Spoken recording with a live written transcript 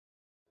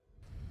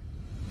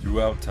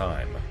Throughout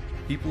time,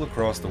 people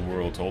across the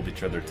world told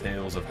each other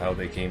tales of how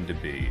they came to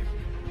be,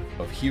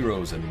 of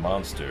heroes and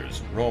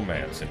monsters,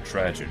 romance and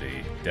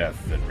tragedy,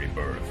 death and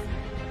rebirth.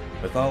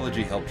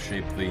 Mythology helped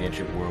shape the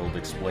ancient world,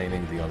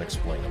 explaining the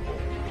unexplainable.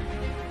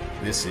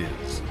 This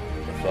is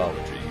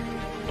Mythology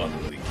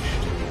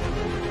Unleashed.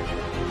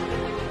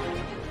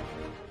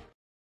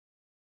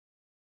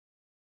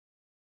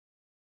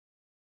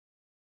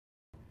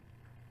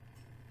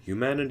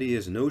 Humanity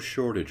has no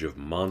shortage of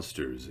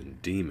monsters and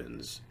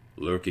demons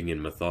lurking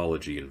in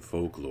mythology and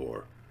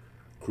folklore,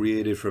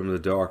 created from the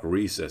dark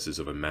recesses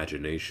of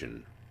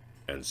imagination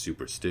and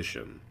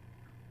superstition.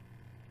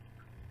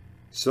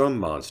 Some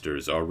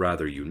monsters are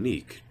rather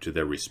unique to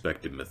their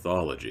respective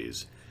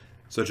mythologies,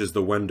 such as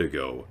the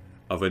Wendigo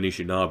of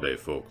Anishinaabe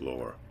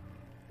folklore,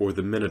 or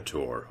the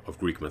Minotaur of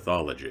Greek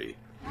mythology.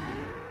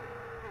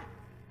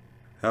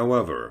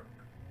 However,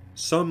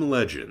 some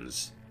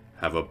legends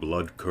have a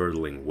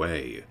blood-curdling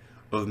way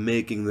of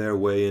making their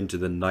way into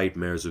the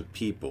nightmares of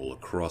people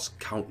across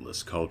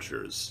countless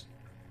cultures.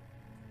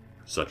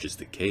 Such is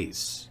the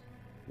case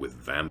with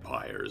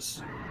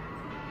vampires.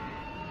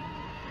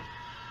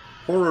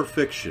 Horror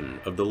fiction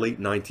of the late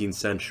 19th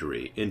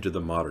century into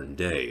the modern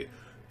day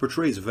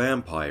portrays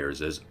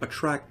vampires as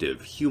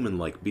attractive,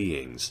 human-like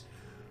beings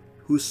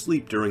who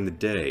sleep during the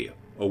day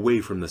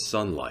away from the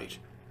sunlight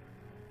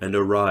and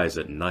arise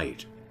at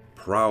night,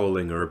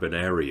 prowling urban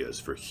areas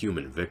for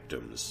human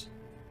victims.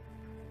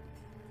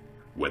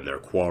 When their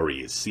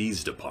quarry is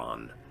seized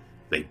upon,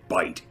 they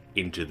bite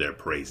into their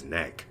prey's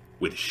neck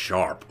with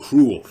sharp,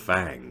 cruel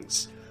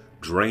fangs,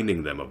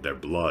 draining them of their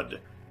blood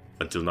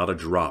until not a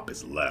drop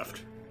is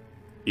left,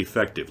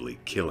 effectively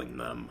killing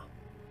them.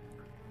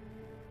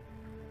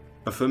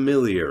 A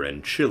familiar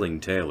and chilling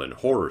tale in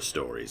horror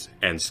stories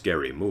and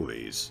scary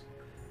movies.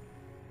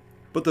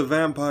 But the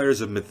vampires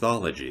of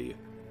mythology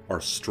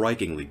are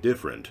strikingly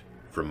different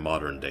from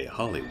modern-day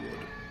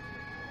Hollywood.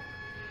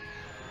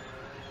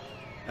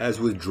 As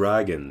with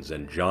dragons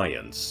and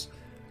giants,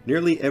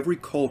 nearly every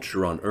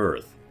culture on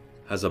Earth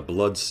has a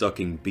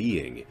blood-sucking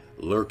being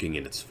lurking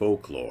in its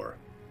folklore,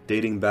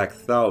 dating back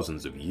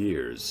thousands of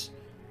years.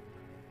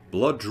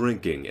 Blood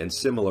drinking and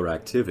similar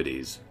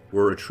activities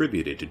were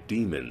attributed to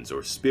demons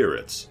or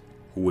spirits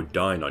who would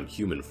dine on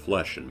human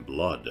flesh and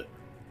blood.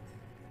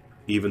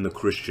 Even the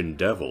Christian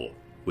devil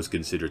was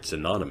considered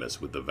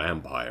synonymous with the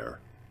vampire.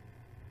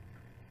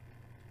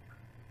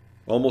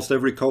 Almost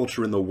every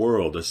culture in the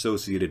world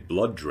associated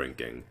blood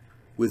drinking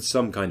with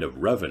some kind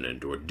of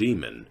revenant or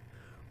demon,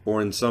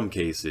 or in some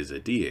cases a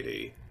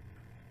deity.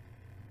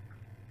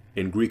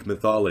 In Greek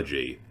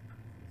mythology,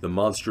 the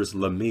monstrous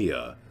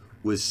Lamia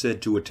was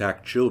said to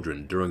attack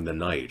children during the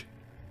night,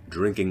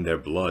 drinking their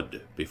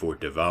blood before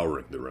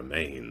devouring the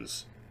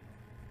remains.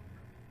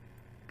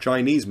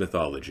 Chinese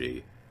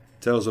mythology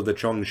tells of the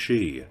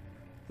Chongxi,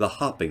 the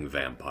hopping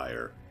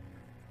vampire,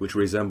 which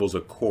resembles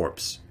a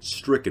corpse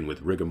stricken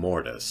with rigor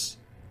mortis,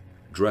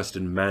 dressed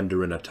in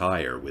Mandarin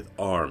attire with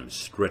arms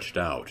stretched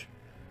out,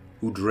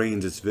 who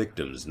drains its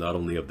victims not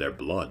only of their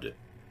blood,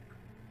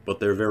 but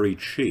their very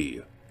chi,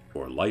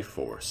 or life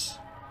force.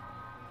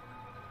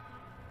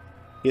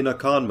 In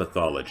Akan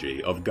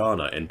mythology of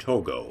Ghana and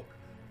Togo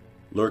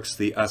lurks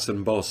the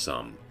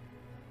Asanbosam,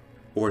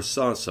 or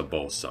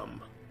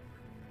Sansabosam,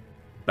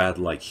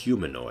 bat-like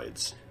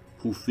humanoids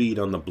who feed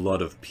on the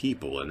blood of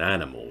people and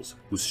animals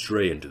who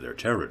stray into their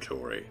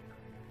territory.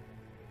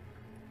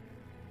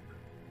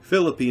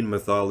 Philippine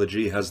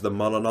mythology has the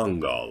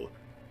Manananggal,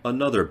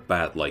 another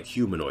bat-like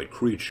humanoid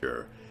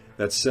creature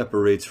that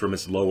separates from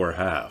its lower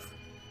half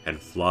and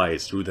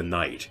flies through the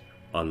night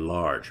on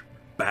large,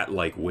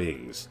 bat-like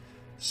wings,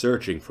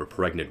 searching for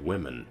pregnant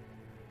women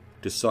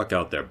to suck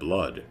out their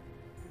blood,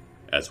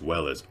 as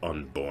well as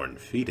unborn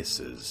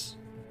fetuses.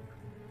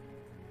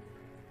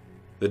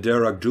 The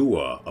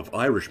Deragdua of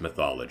Irish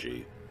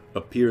mythology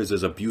appears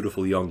as a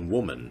beautiful young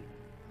woman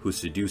who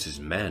seduces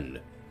men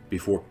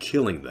before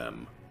killing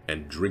them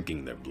and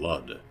drinking their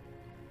blood.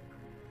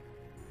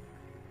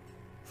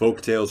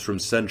 Folktales from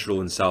Central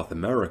and South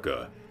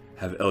America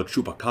have El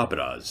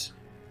Chupacabras,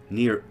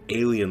 near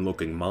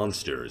alien-looking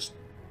monsters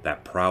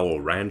that prowl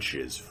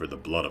ranches for the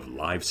blood of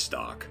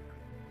livestock.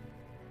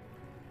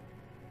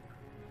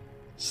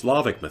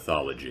 Slavic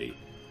mythology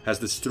has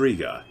the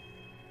Striga,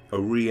 a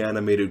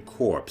reanimated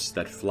corpse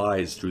that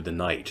flies through the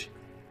night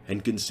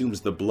and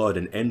consumes the blood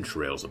and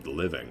entrails of the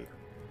living.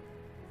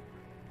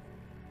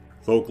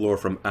 Folklore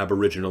from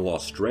Aboriginal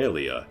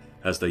Australia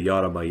has the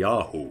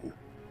Yaramayahu,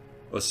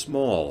 a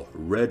small,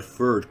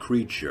 red-furred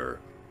creature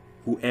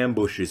who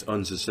ambushes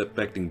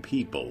unsuspecting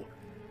people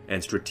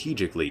and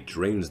strategically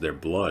drains their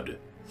blood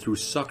through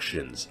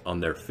suctions on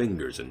their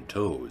fingers and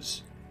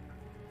toes.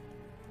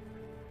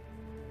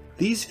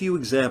 These few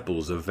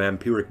examples of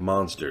vampiric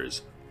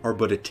monsters are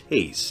but a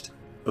taste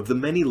of the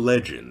many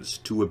legends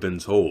to have been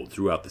told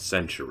throughout the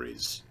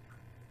centuries.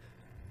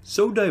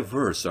 So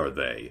diverse are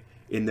they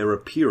in their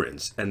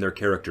appearance and their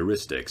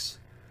characteristics,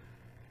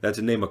 that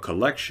to name a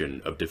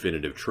collection of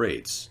definitive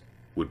traits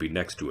would be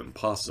next to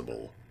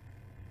impossible.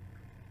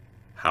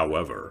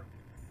 However,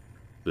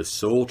 the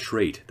sole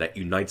trait that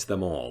unites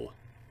them all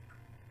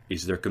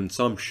is their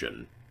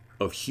consumption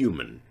of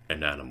human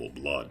and animal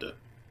blood.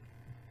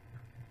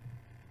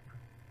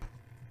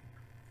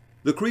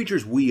 The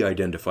creatures we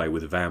identify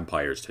with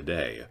vampires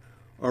today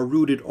are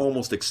rooted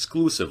almost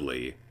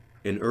exclusively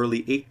in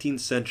early 18th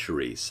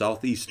century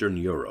southeastern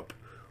Europe,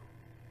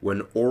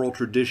 when oral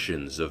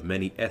traditions of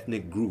many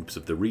ethnic groups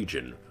of the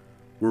region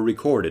were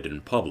recorded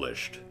and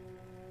published,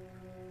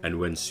 and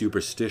when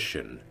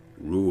superstition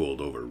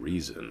ruled over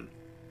reason.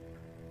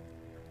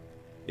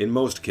 In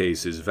most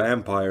cases,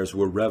 vampires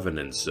were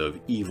revenants of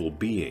evil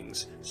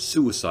beings,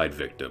 suicide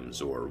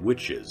victims, or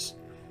witches,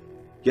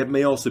 yet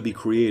may also be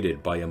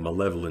created by a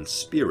malevolent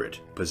spirit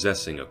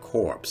possessing a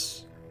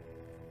corpse,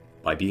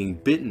 by being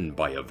bitten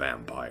by a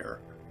vampire,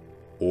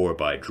 or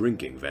by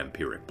drinking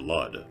vampiric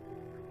blood.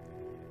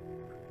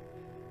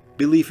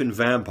 Belief in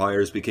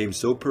vampires became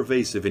so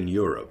pervasive in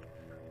Europe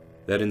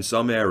that in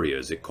some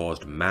areas it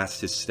caused mass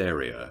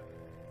hysteria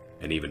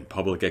and even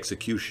public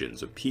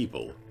executions of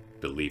people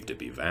believed to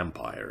be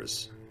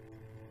vampires.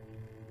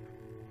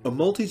 A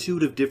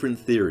multitude of different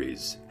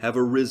theories have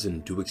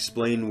arisen to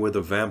explain where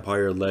the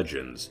vampire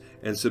legends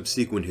and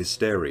subsequent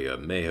hysteria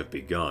may have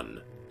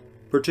begun,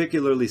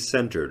 particularly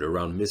centered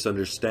around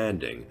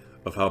misunderstanding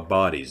of how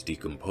bodies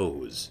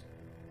decompose.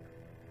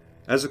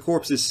 As a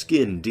corpse's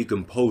skin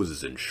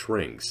decomposes and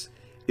shrinks,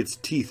 its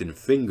teeth and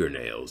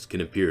fingernails can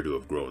appear to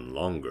have grown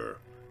longer,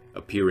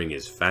 appearing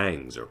as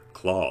fangs or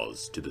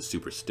claws to the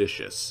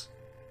superstitious.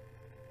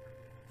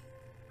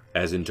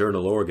 As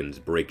internal organs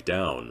break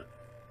down,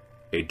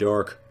 a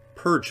dark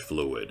purge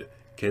fluid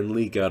can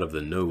leak out of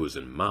the nose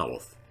and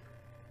mouth.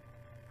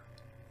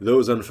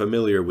 Those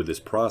unfamiliar with this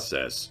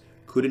process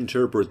could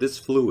interpret this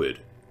fluid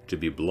to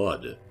be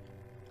blood,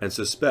 and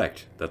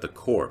suspect that the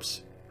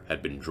corpse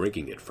had been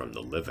drinking it from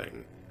the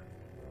living.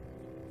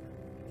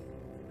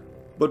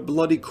 But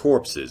bloody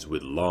corpses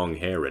with long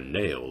hair and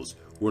nails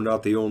were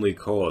not the only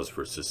cause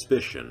for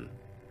suspicion.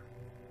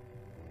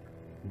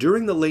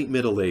 During the late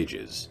Middle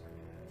Ages,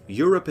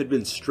 Europe had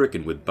been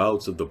stricken with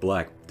bouts of the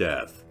Black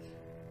Death,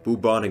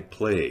 bubonic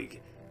plague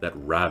that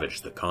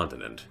ravaged the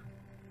continent.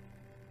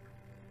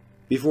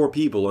 Before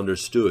people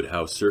understood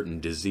how certain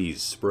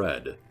disease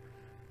spread,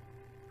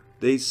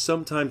 they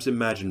sometimes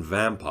imagined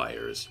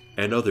vampires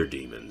and other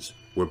demons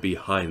were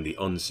behind the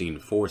unseen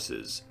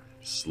forces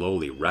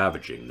slowly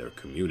ravaging their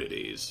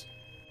communities.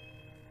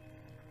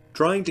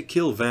 Trying to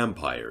kill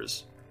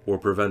vampires, or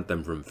prevent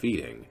them from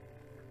feeding,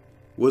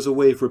 was a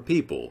way for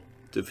people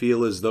to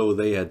feel as though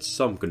they had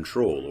some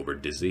control over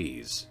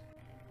disease.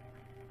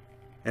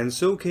 And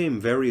so came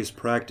various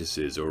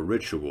practices or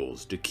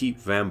rituals to keep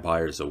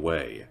vampires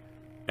away,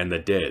 and the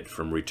dead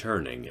from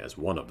returning as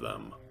one of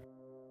them.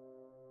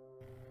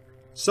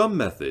 Some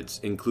methods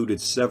included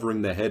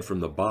severing the head from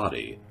the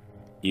body,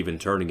 even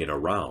turning it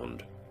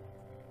around,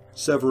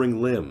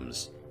 severing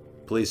limbs,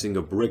 placing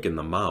a brick in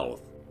the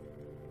mouth,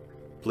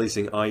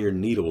 placing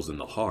iron needles in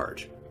the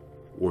heart,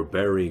 or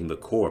burying the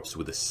corpse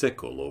with a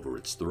sickle over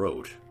its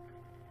throat.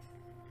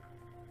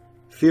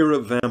 Fear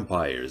of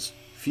vampires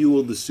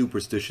fueled the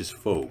superstitious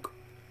folk,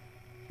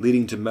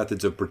 leading to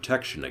methods of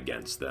protection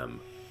against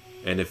them,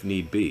 and if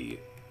need be,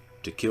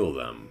 to kill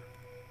them.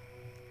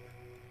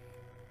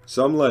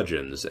 Some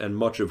legends, and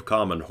much of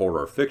common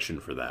horror fiction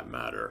for that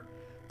matter,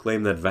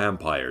 claim that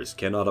vampires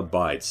cannot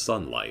abide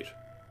sunlight,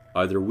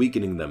 either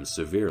weakening them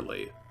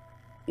severely,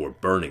 or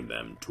burning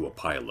them to a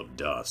pile of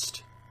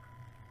dust.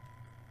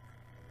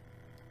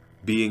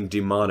 Being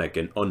demonic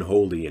and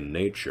unholy in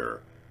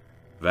nature,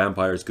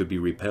 vampires could be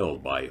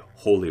repelled by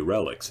holy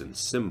relics and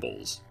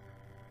symbols.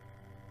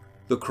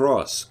 The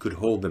cross could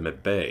hold them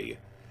at bay,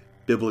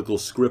 biblical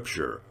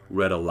scripture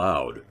read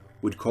aloud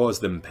would cause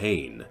them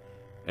pain,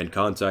 and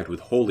contact with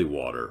holy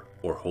water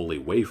or holy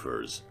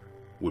wafers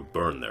would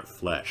burn their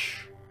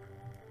flesh.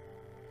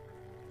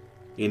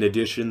 In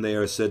addition, they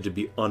are said to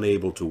be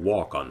unable to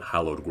walk on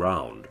hallowed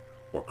ground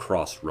or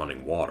cross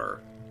running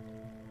water.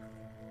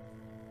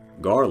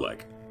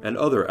 Garlic and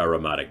other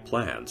aromatic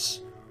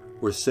plants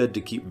were said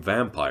to keep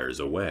vampires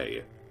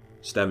away,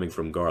 stemming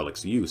from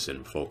garlic's use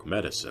in folk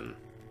medicine.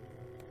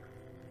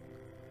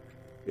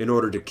 In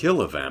order to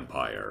kill a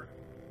vampire,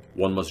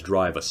 one must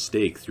drive a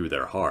stake through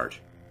their heart,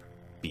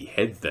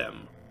 behead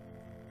them,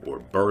 or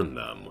burn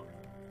them,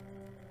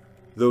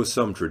 though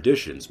some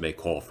traditions may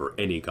call for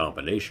any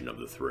combination of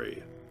the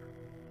three.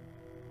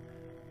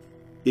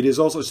 It is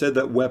also said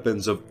that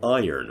weapons of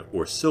iron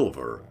or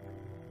silver,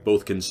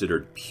 both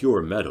considered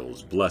pure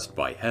metals blessed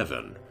by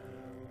heaven,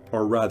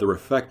 are rather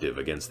effective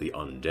against the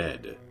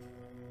undead.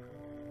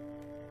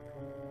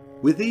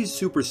 With these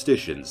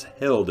superstitions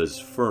held as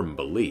firm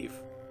belief,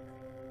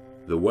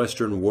 the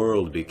Western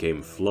world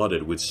became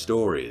flooded with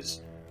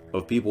stories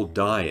of people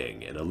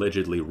dying and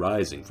allegedly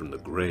rising from the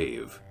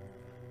grave,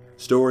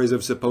 stories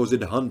of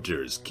supposed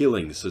hunters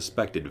killing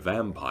suspected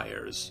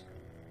vampires,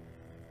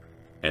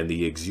 and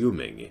the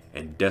exhuming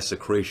and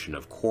desecration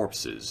of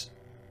corpses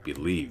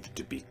believed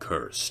to be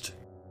cursed.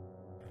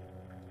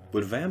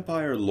 But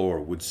vampire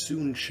lore would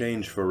soon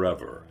change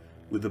forever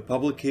with the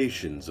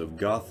publications of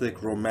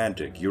Gothic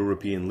Romantic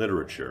European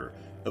literature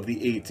of the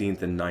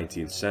 18th and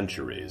 19th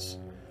centuries,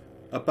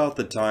 about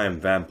the time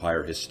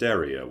vampire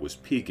hysteria was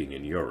peaking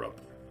in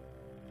Europe.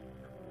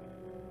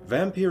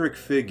 Vampiric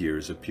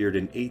figures appeared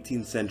in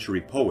 18th century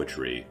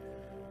poetry,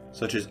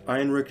 such as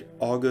Heinrich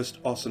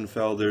August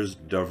Ossenfelder's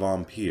Der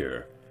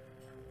Vampir,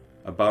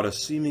 about a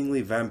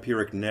seemingly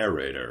vampiric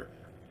narrator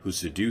who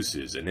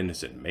seduces an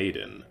innocent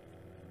maiden.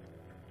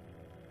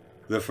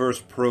 The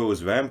first prose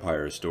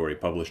vampire story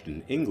published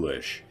in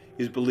English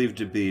is believed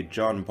to be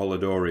John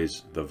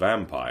Polidori's The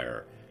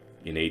Vampire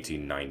in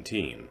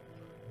 1819,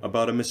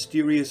 about a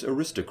mysterious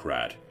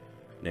aristocrat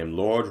named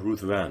Lord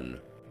Ruthven,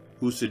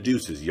 who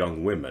seduces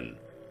young women,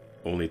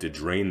 only to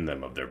drain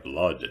them of their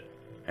blood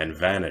and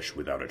vanish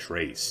without a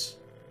trace.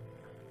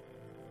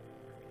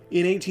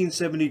 In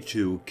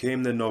 1872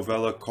 came the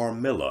novella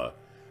Carmilla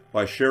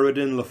by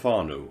Sheridan Le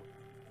Fanu,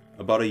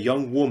 about a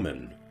young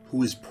woman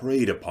who is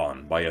preyed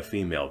upon by a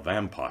female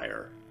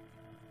vampire.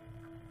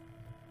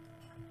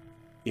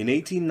 In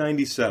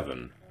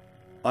 1897,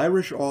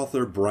 Irish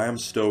author Bram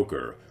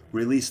Stoker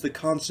released the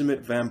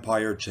consummate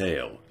vampire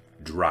tale,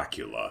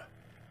 Dracula,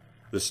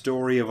 the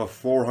story of a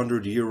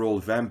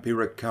 400-year-old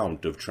vampiric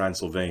count of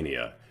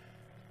Transylvania,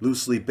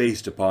 loosely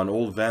based upon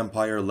old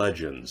vampire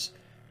legends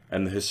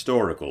and the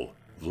historical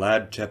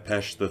Vlad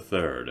Tepes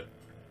III,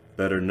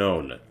 better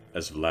known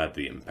as Vlad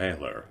the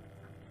Impaler.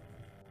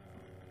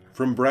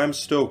 From Bram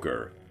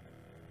Stoker,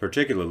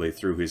 particularly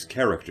through his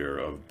character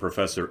of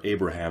Professor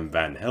Abraham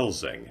Van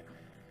Helsing,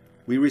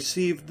 we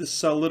received the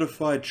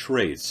solidified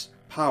traits,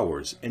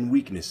 powers, and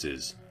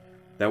weaknesses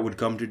that would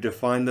come to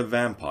define the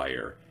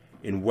vampire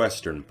in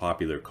Western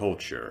popular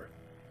culture.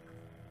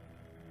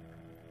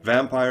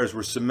 Vampires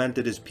were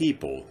cemented as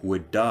people who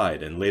had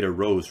died and later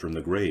rose from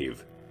the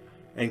grave,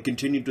 and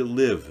continued to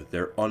live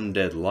their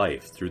undead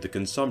life through the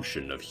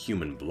consumption of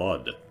human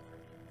blood.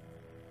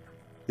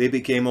 They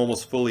became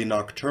almost fully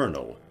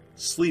nocturnal,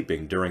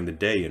 sleeping during the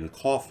day in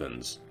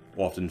coffins,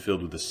 often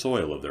filled with the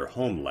soil of their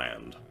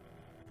homeland.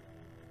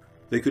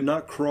 They could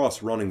not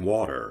cross running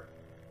water,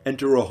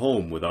 enter a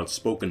home without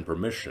spoken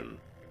permission,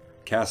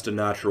 cast a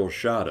natural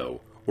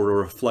shadow or a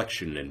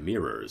reflection in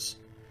mirrors.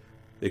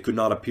 They could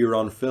not appear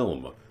on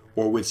film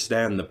or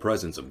withstand the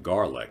presence of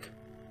garlic.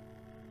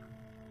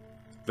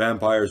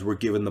 Vampires were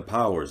given the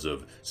powers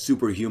of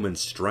superhuman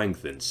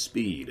strength and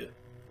speed,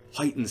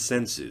 heightened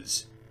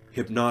senses,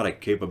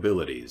 hypnotic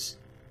capabilities,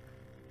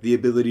 the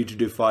ability to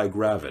defy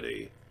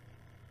gravity,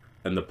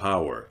 and the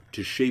power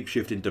to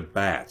shapeshift into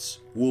bats,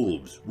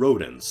 wolves,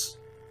 rodents,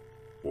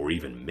 or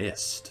even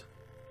mist.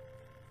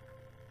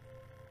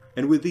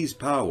 And with these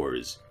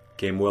powers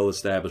came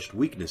well-established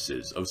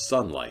weaknesses of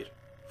sunlight,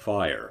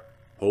 fire,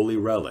 holy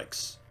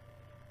relics,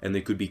 and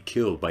they could be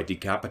killed by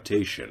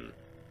decapitation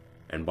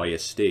and by a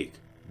stake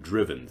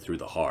driven through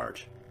the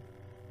heart.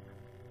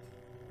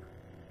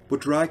 But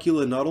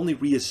Dracula not only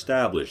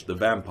re-established the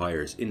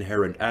vampire's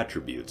inherent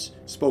attributes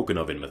spoken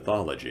of in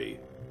mythology,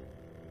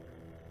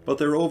 but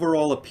their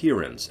overall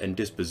appearance and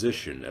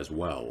disposition as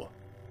well.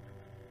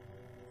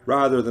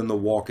 Rather than the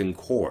walking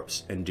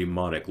corpse and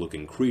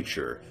demonic-looking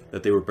creature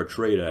that they were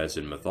portrayed as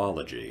in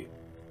mythology,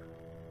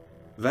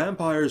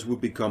 vampires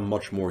would become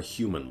much more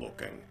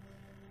human-looking,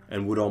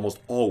 and would almost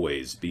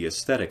always be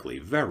aesthetically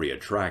very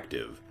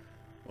attractive,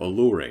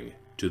 alluring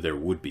to their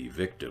would-be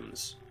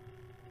victims.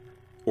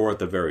 Or at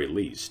the very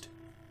least,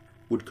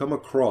 would come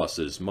across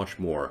as much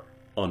more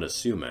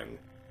unassuming,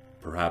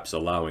 perhaps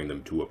allowing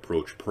them to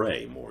approach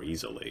prey more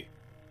easily.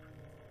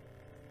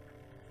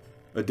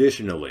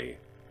 Additionally,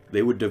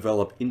 they would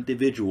develop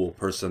individual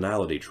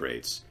personality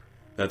traits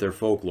that their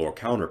folklore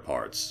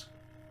counterparts,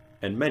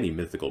 and many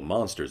mythical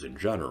monsters in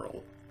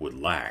general, would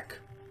lack.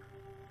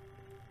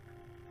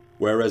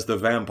 Whereas the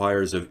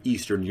vampires of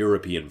Eastern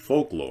European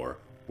folklore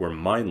were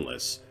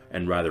mindless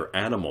and rather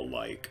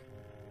animal-like,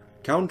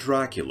 Count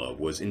Dracula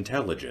was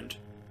intelligent,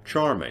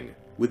 charming,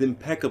 with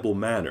impeccable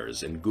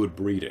manners and good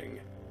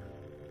breeding,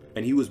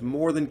 and he was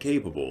more than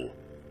capable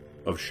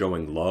of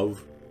showing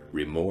love,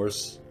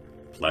 remorse,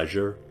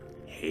 pleasure,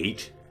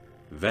 hate,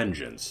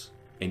 vengeance,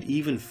 and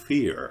even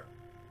fear.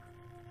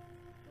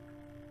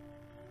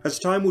 As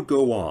time would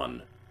go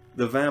on,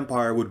 the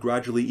vampire would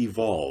gradually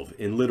evolve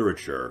in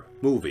literature,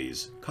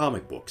 movies,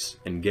 comic books,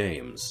 and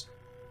games.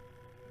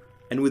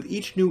 And with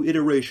each new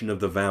iteration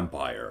of the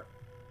vampire,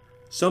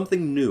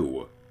 something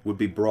new would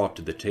be brought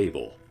to the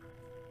table.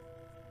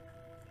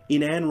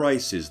 In Anne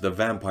Rice's The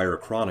Vampire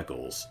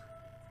Chronicles,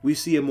 we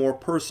see a more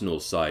personal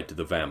side to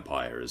the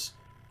vampires,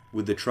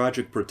 with the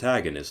tragic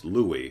protagonist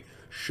Louis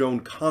shown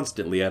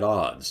constantly at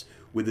odds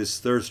with his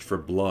thirst for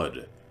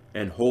blood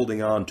and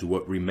holding on to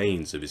what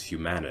remains of his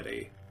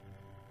humanity.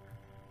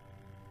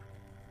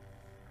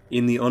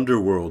 In the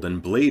Underworld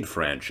and Blade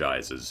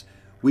franchises,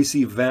 we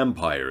see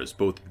vampires,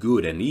 both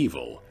good and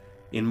evil,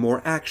 in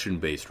more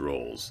action-based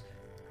roles,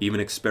 even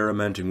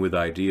experimenting with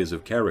ideas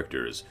of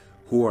characters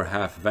who are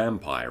half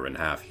vampire and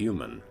half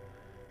human,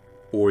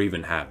 or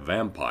even half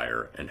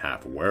vampire and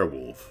half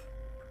werewolf.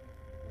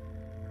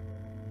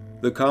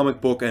 The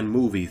comic book and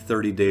movie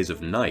 30 Days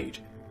of Night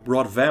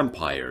brought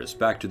vampires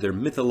back to their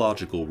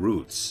mythological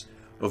roots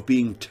of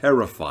being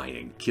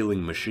terrifying,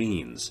 killing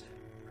machines,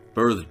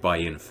 birthed by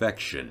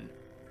infection,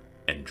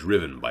 and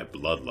driven by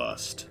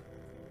bloodlust.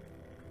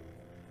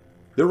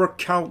 There are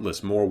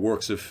countless more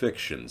works of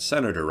fiction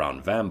centered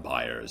around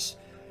vampires,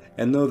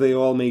 and though they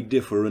all may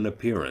differ in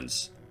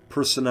appearance,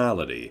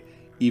 personality,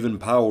 even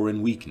power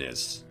and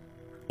weakness,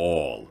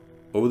 all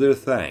owe their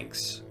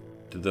thanks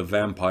to the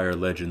vampire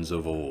legends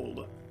of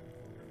old.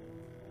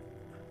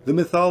 The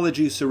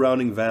mythology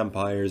surrounding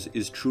vampires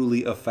is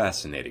truly a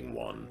fascinating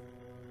one,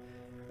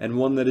 and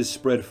one that is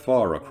spread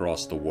far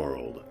across the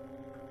world.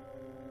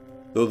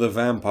 Though the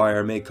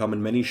vampire may come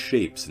in many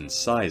shapes and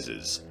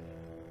sizes,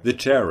 the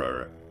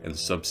terror and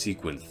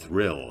subsequent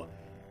thrill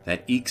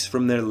that ekes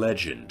from their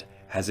legend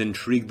has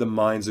intrigued the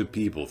minds of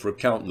people for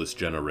countless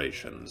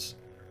generations.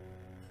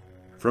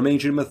 From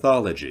ancient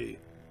mythology,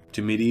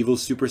 to medieval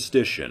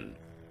superstition,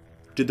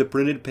 to the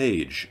printed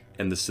page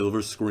and the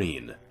silver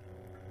screen,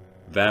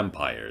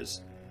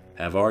 vampires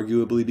have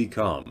arguably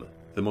become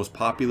the most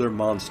popular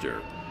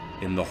monster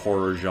in the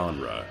horror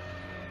genre,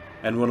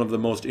 and one of the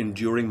most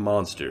enduring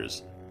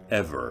monsters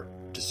ever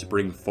to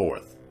spring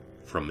forth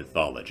from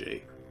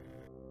mythology.